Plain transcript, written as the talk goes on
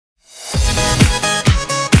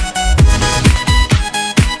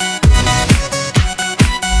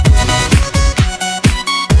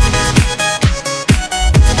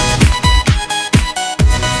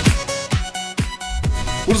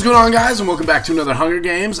going on, guys, and welcome back to another Hunger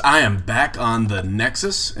Games. I am back on the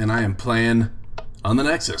Nexus, and I am playing on the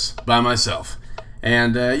Nexus by myself.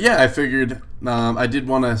 And yeah, I figured I did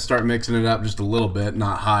want to start mixing it up just a little bit,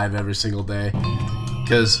 not Hive every single day,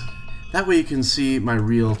 because that way you can see my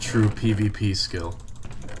real, true PvP skill.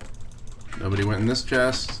 Nobody went in this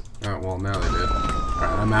chest. Oh, well, now they did.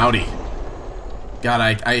 Alright, I'm outie. God,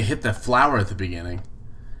 I hit the flower at the beginning,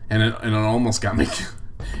 and it almost got me.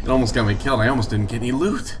 It almost got me killed. I almost didn't get any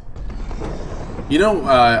loot. You know,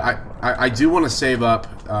 I do want to save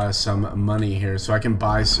up some money here so I can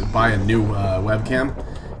buy a new webcam,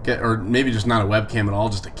 or maybe just not a webcam at all,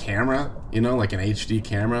 just a camera. You know, like an HD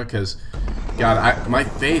camera. Because, God, my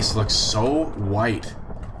face looks so white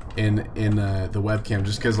in the webcam.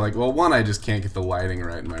 Just because, like, well, one, I just can't get the lighting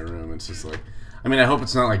right in my room. It's just like, I mean, I hope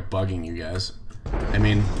it's not like bugging you guys. I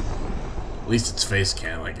mean, at least it's face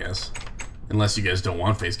cam, I guess. Unless you guys don't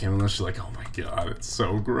want face cam, unless you're like, oh my god, it's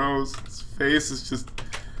so gross. His face is just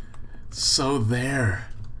so there.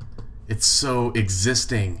 It's so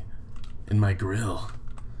existing in my grill.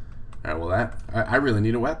 Alright, well I really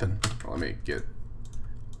need a weapon. Let me get...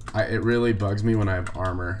 it really bugs me when I have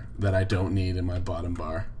armor that I don't need in my bottom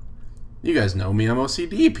bar. You guys know me, I'm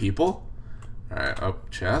OCD, people. Alright, oh,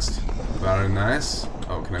 chest. Very nice.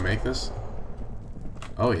 Oh, can I make this?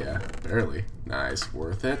 Oh yeah, barely. Nice.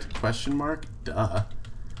 Worth it? Question mark? Duh.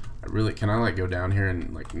 Can I like go down here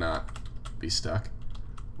and like not be stuck?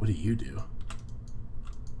 What do you do?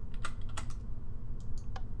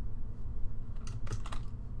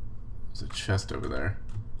 There's a chest over there.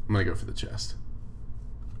 I'm gonna go for the chest.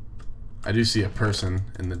 I do see a person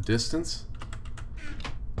in the distance.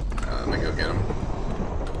 Let me go get him.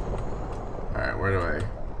 Alright, where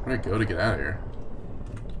do I go to get out of here?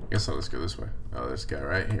 I guess I'll just go this way. Oh, this guy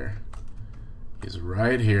right here. He's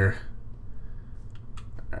right here.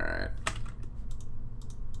 Alright.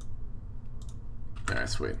 Alright,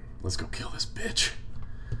 sweet. Let's go kill this bitch.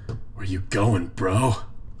 Where you going, bro?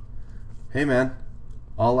 Hey, man.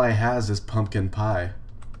 All I has is pumpkin pie.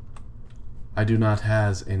 I do not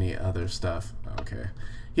has any other stuff. Okay.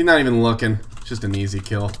 He's not even looking. It's just an easy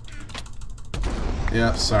kill.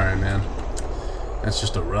 Yep, sorry, man. It's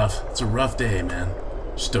a rough day, man.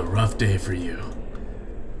 Just a rough day for you.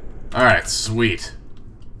 Alright, sweet.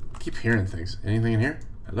 I keep hearing things. Anything in here?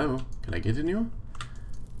 Hello? Can I get in you?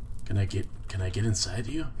 Can I get inside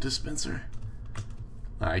you, dispenser?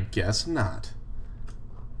 I guess not.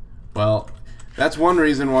 Well, that's one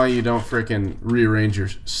reason why you don't frickin' rearrange your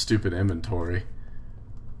stupid inventory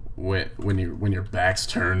when your back's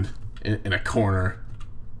turned in a corner.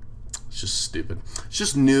 It's just stupid. It's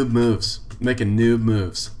just noob moves. Making noob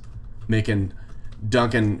moves. Making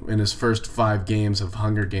Duncan in his first 5 games of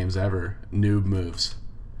Hunger Games ever, noob moves.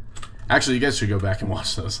 Actually, you guys should go back and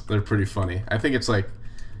watch those. They're pretty funny. I think it's like,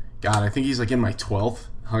 God, I think he's like in my 12th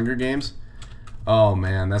Hunger Games. Oh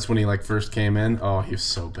man, that's when he like first came in. Oh, he was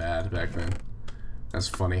so bad back then. That's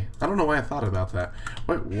funny. I don't know why I thought about that.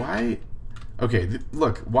 Why? Okay,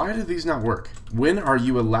 look, why do these not work? When are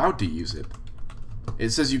you allowed to use it?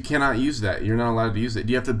 It says you cannot use that. You're not allowed to use it.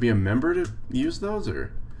 Do you have to be a member to use those,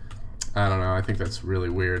 or? I don't know, I think that's really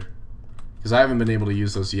weird. Because I haven't been able to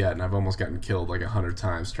use those yet, and I've almost gotten killed like 100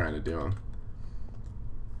 times trying to do them.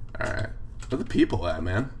 Alright. Where the people at,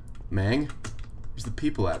 man? Mang? Where's the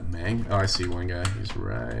people at, Mang? Oh, I see one guy. He's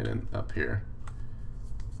right up here.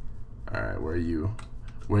 Alright, where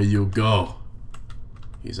you go?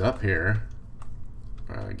 He's up here.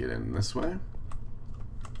 Get in this way.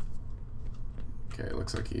 Okay,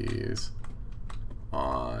 looks like he's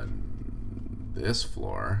on this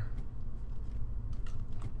floor.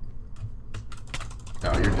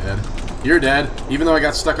 Oh, you're dead. You're dead, even though I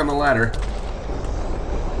got stuck on the ladder.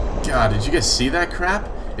 God, did you guys see that crap?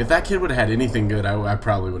 If that kid would have had anything good, I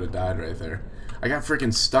probably would have died right there. I got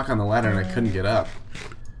freaking stuck on the ladder and I couldn't get up.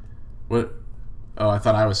 What? Oh, I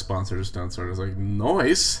thought I was sponsored a stone sword. I was like,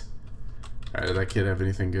 nice. Alright, did that kid have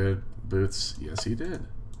anything good? Boots? Yes, he did.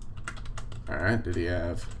 Alright, did he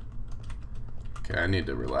have... Okay, I need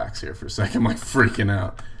to relax here for a second. I'm like freaking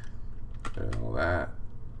out. All that.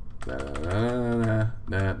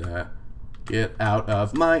 Get out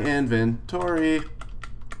of my inventory.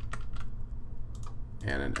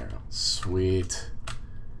 And an arrow. Sweet.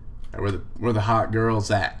 Right, where the hot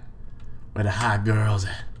girls at? Where the hot girls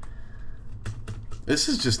at? This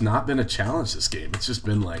has just not been a challenge, this game. It's just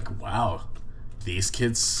been like, wow, these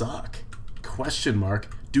kids suck. Question mark.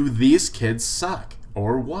 Do these kids suck?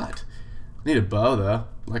 Or what? Need a bow, though.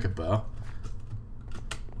 I like a bow.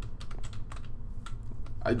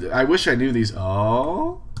 I wish I knew these.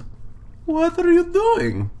 Oh, what are you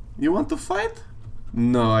doing? You want to fight?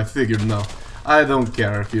 No, I figured no. I don't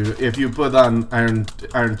care if you put on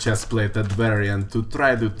iron chest plate at the very end to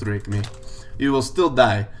try to trick me. You will still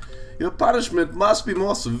die. Your punishment must be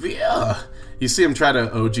more severe. You see him try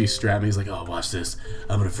to OG strap me. He's like, oh, watch this.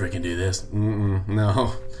 I'm gonna freaking do this.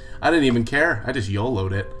 No. I didn't even care. I just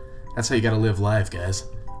YOLO'd it. That's how you gotta live life, guys.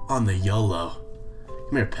 On the YOLO.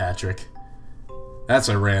 Come here, Patrick. That's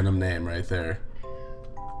a random name right there.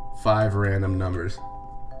 5 random numbers.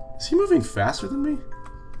 Is he moving faster than me?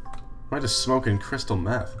 Or am I just smoking crystal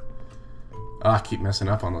meth? Ah, I keep messing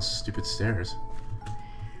up on those stupid stairs.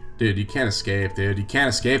 Dude, you can't escape, dude. You can't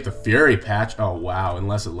escape the Fury, Patch. Oh, wow.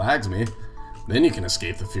 Unless it lags me. Then you can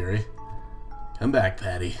escape the Fury. Come back,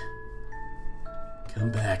 Patty.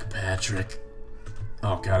 Come back, Patrick.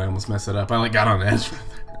 Oh, God, I almost messed it up. I like got on edge.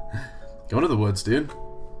 Go into the woods, dude.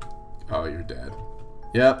 Oh, you're dead.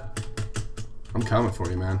 Yep. I'm coming for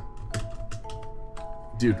you, man.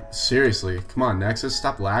 Dude, seriously. Come on, Nexus.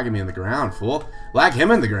 Stop lagging me in the ground, fool. Lag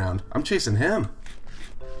him in the ground. I'm chasing him.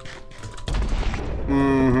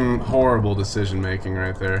 Horrible decision making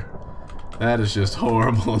right there. That is just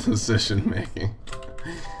horrible decision making.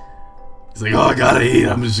 He's like, oh, I gotta eat.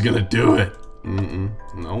 I'm just gonna do it.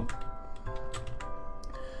 Nope.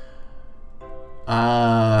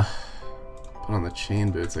 Put on the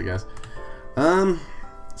chain boots, I guess.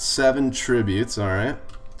 7 tributes, alright.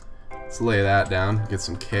 Let's lay that down. Get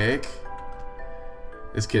some cake.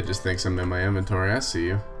 This kid just thinks I'm in my inventory. I see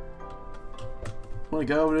you. Wanna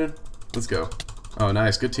go, dude? Let's go. Oh,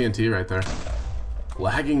 nice. Good TNT right there.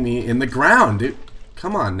 Lagging me in the ground, dude.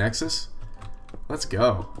 Come on, Nexus. Let's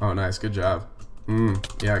go. Oh, nice. Good job.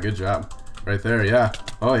 Yeah, good job. Right there, yeah.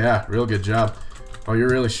 Oh, yeah. Real good job. Oh, you're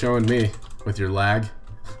really showing me with your lag.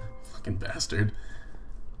 Fucking bastard.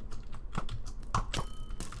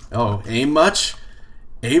 Oh, aim much?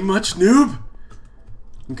 Aim much, noob?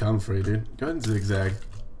 I'm coming for you, dude. Go ahead and zigzag.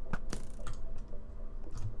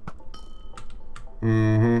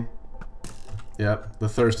 Yep, the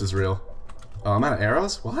thirst is real. Oh, I'm out of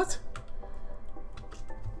arrows? What?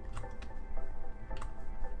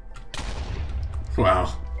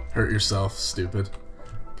 Wow. Hurt yourself, stupid.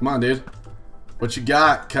 Come on, dude. What you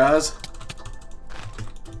got, cuz?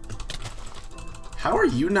 How are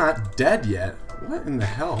you not dead yet? What in the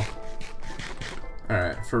hell?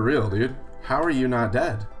 Alright, for real, dude. How are you not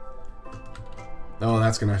dead? Oh,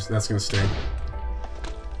 that's gonna sting.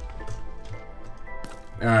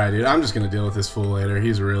 Alright, dude, I'm just gonna deal with this fool later.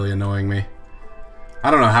 He's really annoying me.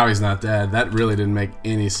 I don't know how he's not dead. That really didn't make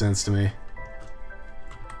any sense to me.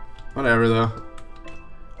 Whatever, though.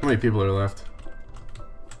 How many people are left?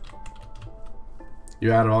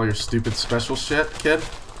 You added all your stupid special shit, kid?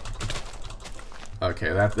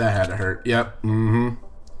 Okay, that had to hurt. Yep, Go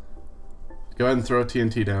ahead and throw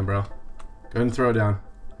TNT down, bro. Go ahead and throw it down.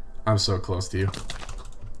 I'm so close to you.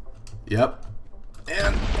 Yep.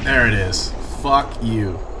 And there it is. Fuck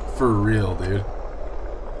you. For real, dude.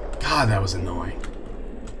 God, that was annoying.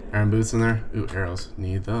 Iron boots in there? Ooh, arrows.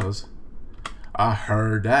 Need those. I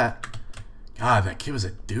heard that. God, that kid was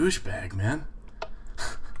a douchebag, man.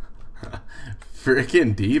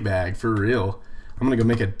 Freaking D-bag, for real. I'm gonna go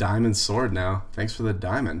make a diamond sword now. Thanks for the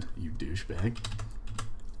diamond, you douchebag.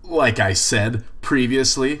 Like I said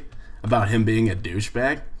previously about him being a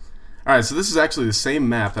douchebag. Alright, so this is actually the same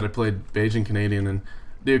map that I played Beijing Canadian and...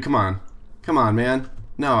 Dude, come on. Come on, man.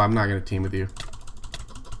 No, I'm not gonna team with you.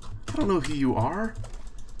 I don't know who you are.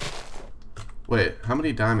 Wait, how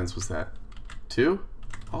many diamonds was that? 2?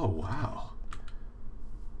 Oh, wow.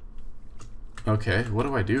 Okay, what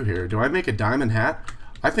do I do here? Do I make a diamond hat?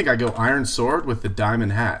 I think I go iron sword with the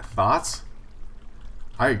diamond hat. Thoughts?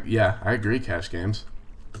 Yeah, I agree, Cash Games.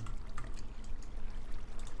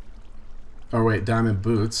 Oh wait, diamond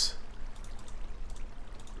boots.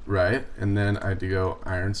 Right, and then I do go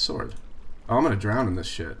iron sword. Oh, I'm gonna drown in this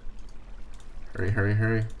shit. Hurry, hurry,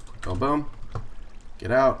 hurry. Boom, boom.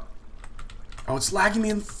 Get out. Oh, it's lagging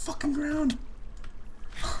me in the fucking ground.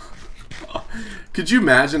 Could you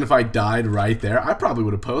imagine if I died right there? I probably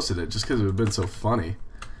would have posted it just because it would have been so funny.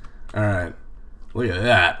 Alright. Look at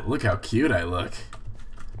that. Look how cute I look.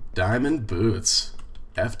 Diamond boots.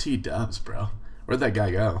 FT dubs, bro. Where'd that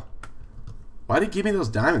guy go? Why did he give me those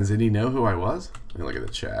diamonds? Did he know who I was? Let me look at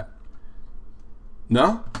the chat.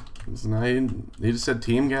 No? He just said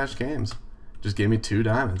Team Cash Games. Just gave me 2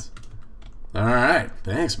 diamonds. Alright.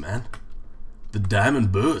 Thanks, man. The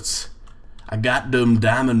diamond boots. I got them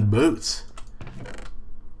diamond boots.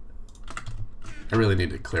 I really need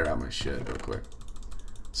to clear out my shit real quick.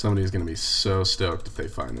 Somebody's gonna be so stoked if they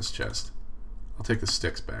find this chest. I'll take the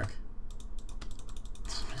sticks back.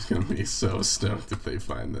 Somebody's gonna be so stoked if they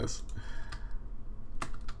find this.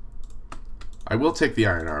 I will take the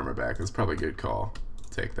iron armor back. That's probably a good call.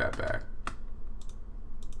 Take that back.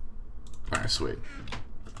 Alright, sweet.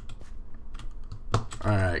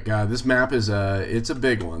 Alright, God, this map is it's a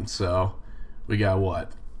big one, so we got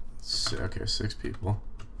what? Okay, 6 people.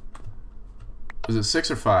 Was it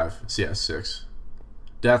 6 or 5? Yeah, 6.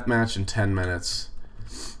 Deathmatch in 10 minutes.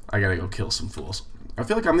 I gotta go kill some fools. I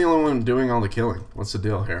feel like I'm the only one doing all the killing. What's the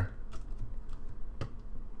deal here?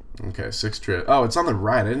 Okay, 6 trip. Oh, it's on the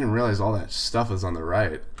right. I didn't realize all that stuff is on the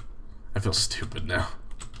right. I feel stupid now.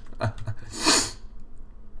 I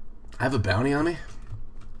have a bounty on me?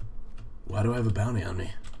 Why do I have a bounty on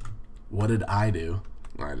me? What did I do?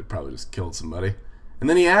 Well, I probably just killed somebody. And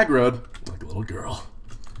then he aggroed like a little girl.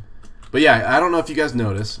 But yeah, I don't know if you guys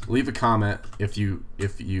notice. Leave a comment if you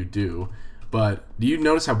do. But do you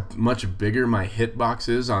notice how much bigger my hitbox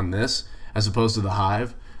is on this as opposed to the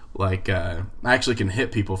Hive? Like, I actually can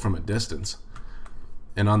hit people from a distance.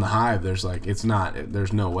 And on the Hive, there's like,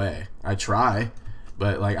 there's no way. I try,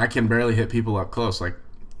 but like, I can barely hit people up close. Like,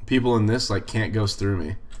 people in this, like, can't go through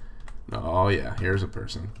me. Oh yeah, here's a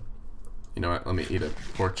person. You know what, let me eat a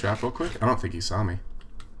pork chop real quick. I don't think he saw me.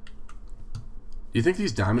 Do you think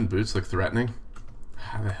these diamond boots look threatening?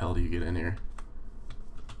 How the hell do you get in here?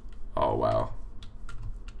 Oh, wow.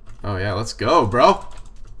 Oh, yeah, let's go, bro.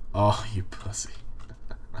 Oh, you pussy.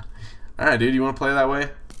 Alright, dude, you want to play that way?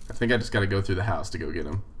 I think I just got to go through the house to go get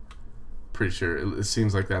him. Pretty sure. It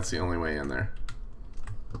seems like that's the only way in there.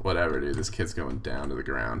 Whatever, dude. This kid's going down to the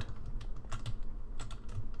ground.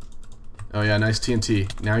 Oh, yeah, nice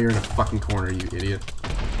TNT. Now you're in a fucking corner, you idiot.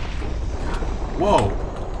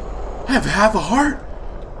 Whoa. I have half a heart?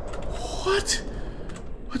 What?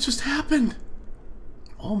 What just happened?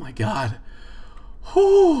 Oh my god.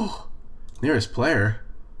 Whew. Nearest player.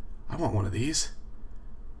 I want one of these.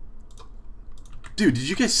 Dude, did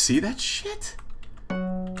you guys see that shit?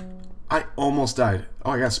 I almost died.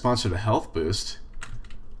 Oh, I got sponsored a health boost.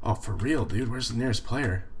 Oh, for real, dude. Where's the nearest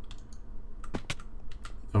player?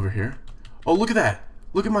 Over here. Oh, look at that.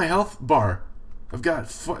 Look at my health bar. I've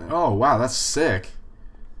got... Oh, wow, that's sick.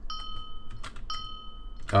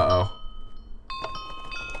 Uh-oh.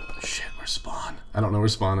 Shit, where's spawn? I don't know where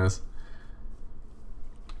spawn is.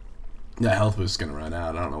 That health boost is gonna run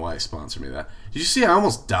out. I don't know why he sponsored me that. Did you see I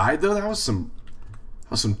almost died though? That was some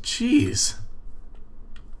cheese.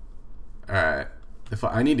 Alright. If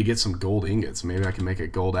I need to get some gold ingots, maybe I can make a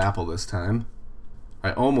gold apple this time.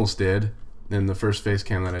 I almost did in the first face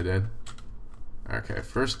cam that I did. Okay,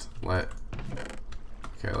 first okay,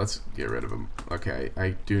 let's get rid of him. Okay,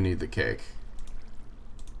 I do need the cake.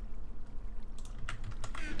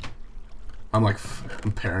 I'm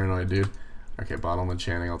paranoid, dude. Okay, bottle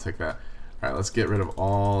enchanting, I'll take that. Alright, let's get rid of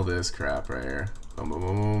all this crap right here. Boom, boom,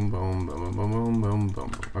 boom, boom, boom, boom, boom, boom, boom,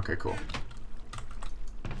 boom. Okay, cool.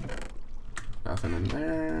 Nothing in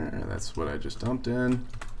there. That's what I just dumped in.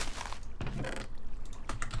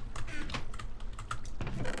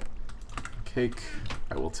 Cake.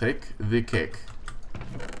 I will take the cake.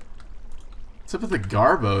 What's up with the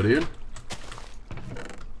Garbo, dude?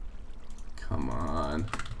 Come on.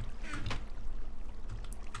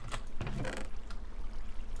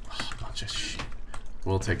 Just shit.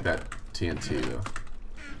 We'll take that TNT though.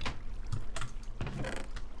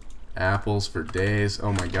 Apples for days.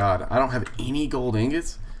 Oh my god. I don't have any gold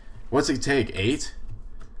ingots? What's it take? 8?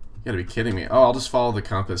 You gotta be kidding me. Oh, I'll just follow the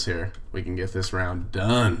compass here. We can get this round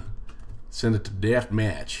done. Send it to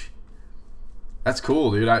deathmatch. That's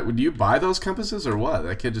cool, dude. Would you buy those compasses or what?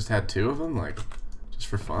 That kid just had 2 of them? Like, just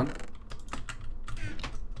for fun?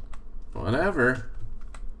 Whatever.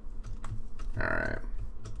 Alright.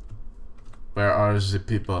 Where are the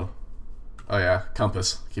people? Oh yeah,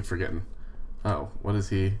 compass. Keep forgetting. Oh, what is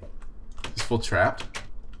he? He's full trapped?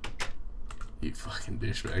 You fucking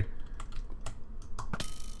douchebag.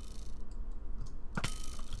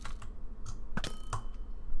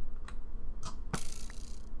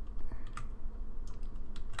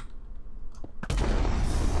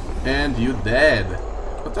 And you dead.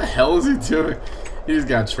 What the hell is he doing? He just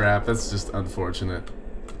got trapped. That's just unfortunate.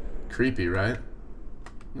 Creepy, right?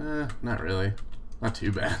 Nah, not really. Not too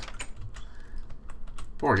bad.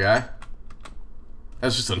 Poor guy.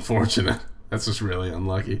 That's just unfortunate. That's just really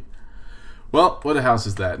unlucky. Well, what a house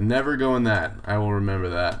is that? Never go in that. I will remember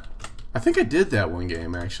that. I think I did that one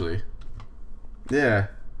game, actually. Yeah,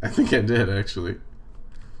 I think I did, actually.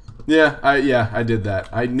 Yeah, I did that.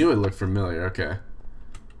 I knew it looked familiar. Okay.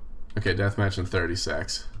 Okay, deathmatch in 30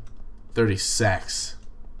 secs. 30 secs.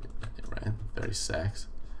 Right? 30 secs.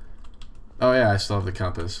 Oh yeah, I still have the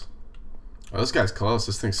compass. Oh, this guy's close.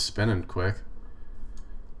 This thing's spinning quick.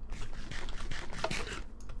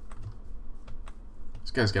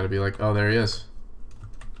 This guy's got to be like, oh, there he is.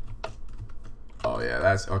 Oh, yeah,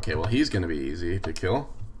 that's... Okay, well, he's going to be easy to kill.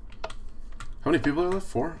 How many people are left?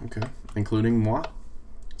 4? Okay. Including moi.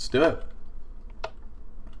 Let's do it.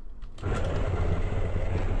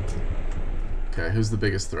 Okay, who's the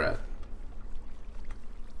biggest threat?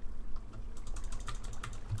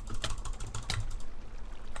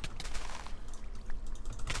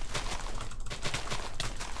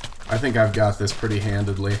 I think I've got this pretty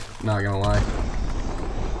handedly, not gonna lie.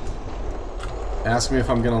 Ask me if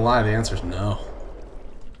I'm gonna lie, the answer's no.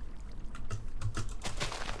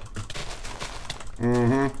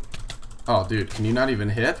 Oh, dude, can you not even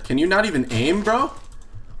hit? Can you not even aim, bro?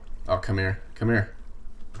 Oh, come here. Come here.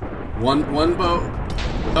 One bow.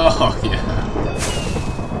 Oh, yeah.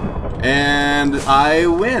 And I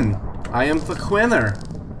win. I am the winner.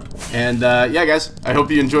 And, yeah, guys, I hope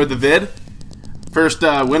you enjoyed the vid. First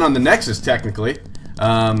win on the Nexus, technically.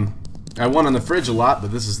 I won on the Fridge a lot,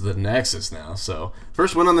 but this is the Nexus now. So,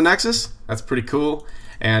 first win on the Nexus. That's pretty cool.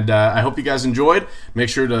 And I hope you guys enjoyed. Make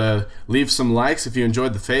sure to leave some likes if you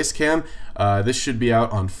enjoyed the face cam. This should be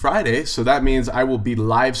out on Friday, so that means I will be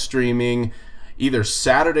live streaming either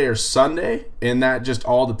Saturday or Sunday, and that just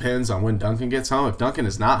all depends on when Duncan gets home. If Duncan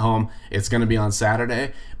is not home, it's going to be on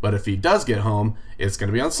Saturday, but if he does get home, it's going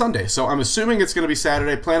to be on Sunday. So I'm assuming it's going to be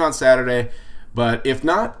Saturday, plan on Saturday, but if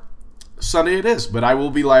not, Sunday it is. But I will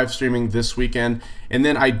be live streaming this weekend, and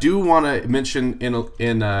then I do want to mention in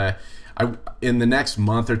the next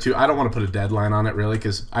month or two, I don't want to put a deadline on it really,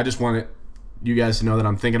 because I just want you guys to know that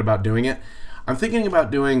I'm thinking about doing it. I'm thinking about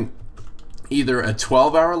doing either a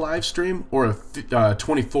 12-hour live stream or a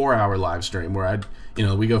 24-hour live stream where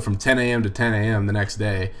we go from 10 a.m. to 10 a.m. the next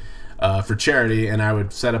day for charity, and I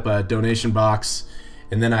would set up a donation box,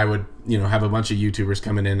 and then I would have a bunch of YouTubers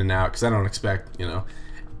coming in and out, because I don't expect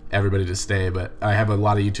everybody to stay, but I have a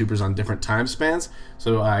lot of YouTubers on different time spans,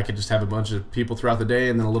 so I could just have a bunch of people throughout the day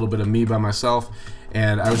and then a little bit of me by myself.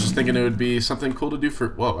 And I was just thinking it would be something cool to do for,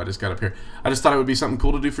 whoa, I just got up here. I just thought it would be something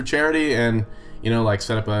cool to do for charity, and like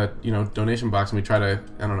set up a donation box, and we try to,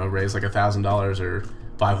 I don't know, raise like $1,000 or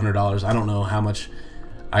 $500. I don't know how much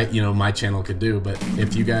my channel could do, but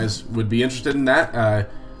if you guys would be interested in that,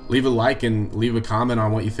 leave a like and leave a comment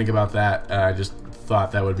on what you think about that. I just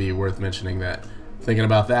thought that would be worth mentioning, that thinking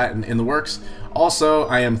about that in the works. Also,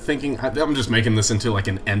 I am thinking, I'm just making this into like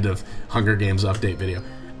an end of Hunger Games update video,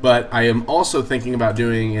 but I am also thinking about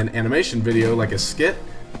doing an animation video, like a skit.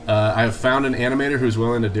 I have found an animator who's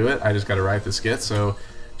willing to do it. I just got to write the skit, so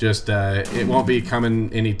just it won't be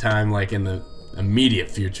coming anytime like in the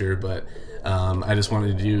immediate future, but I just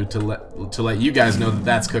wanted you to let you guys know that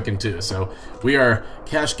that's cooking too. So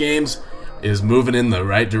Kash Games is moving in the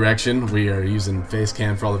right direction. We are using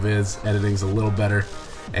Facecam for all the vids. Editing's a little better.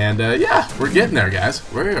 And yeah, we're getting there, guys.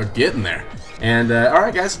 We're getting there. And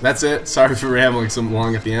alright, guys, that's it. Sorry for rambling so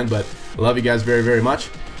long at the end, but I love you guys very, very much.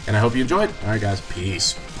 And I hope you enjoyed. Alright, guys,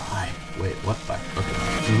 peace. Bye. Wait, what? Bye.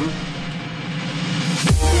 Okay.